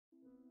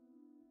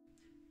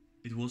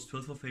It was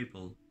 12th of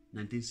April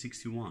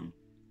 1961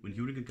 when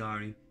Yuri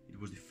Gagarin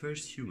was the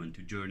first human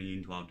to journey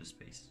into outer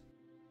space.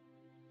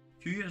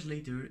 A few years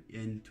later,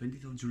 in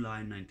 20th of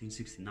July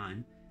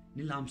 1969,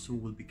 Neil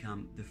Armstrong will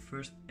become the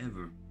first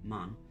ever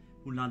man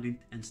who landed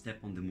and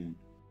stepped on the moon.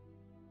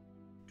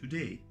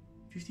 Today,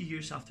 50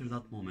 years after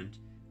that moment,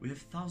 we have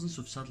thousands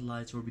of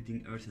satellites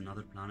orbiting Earth and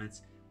other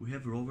planets, we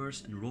have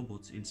rovers and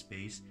robots in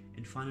space,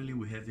 and finally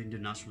we have the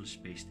International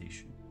Space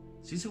Station.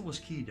 Since I was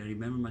a kid, I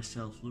remember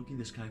myself looking in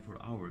the sky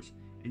for hours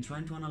and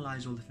trying to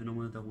analyze all the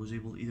phenomena that I was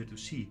able either to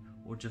see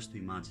or just to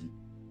imagine.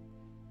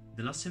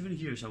 The last 7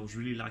 years I was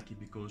really lucky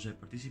because I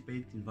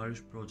participated in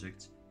various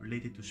projects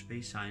related to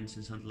space science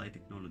and satellite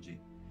technology,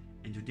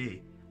 and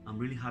today I'm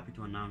really happy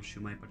to announce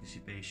you my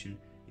participation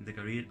in the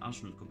Career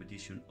Astronaut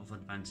competition of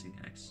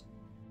AdvancingX.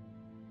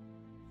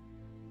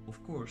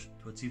 Of course,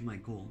 to achieve my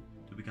goal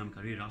to become a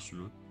career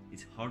astronaut,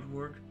 it's hard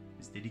work,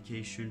 it's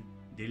dedication,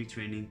 daily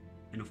training,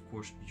 and of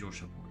course your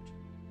support.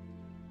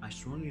 I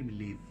strongly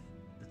believe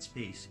that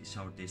space is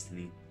our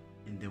destiny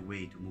and the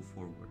way to move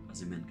forward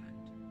as a mankind.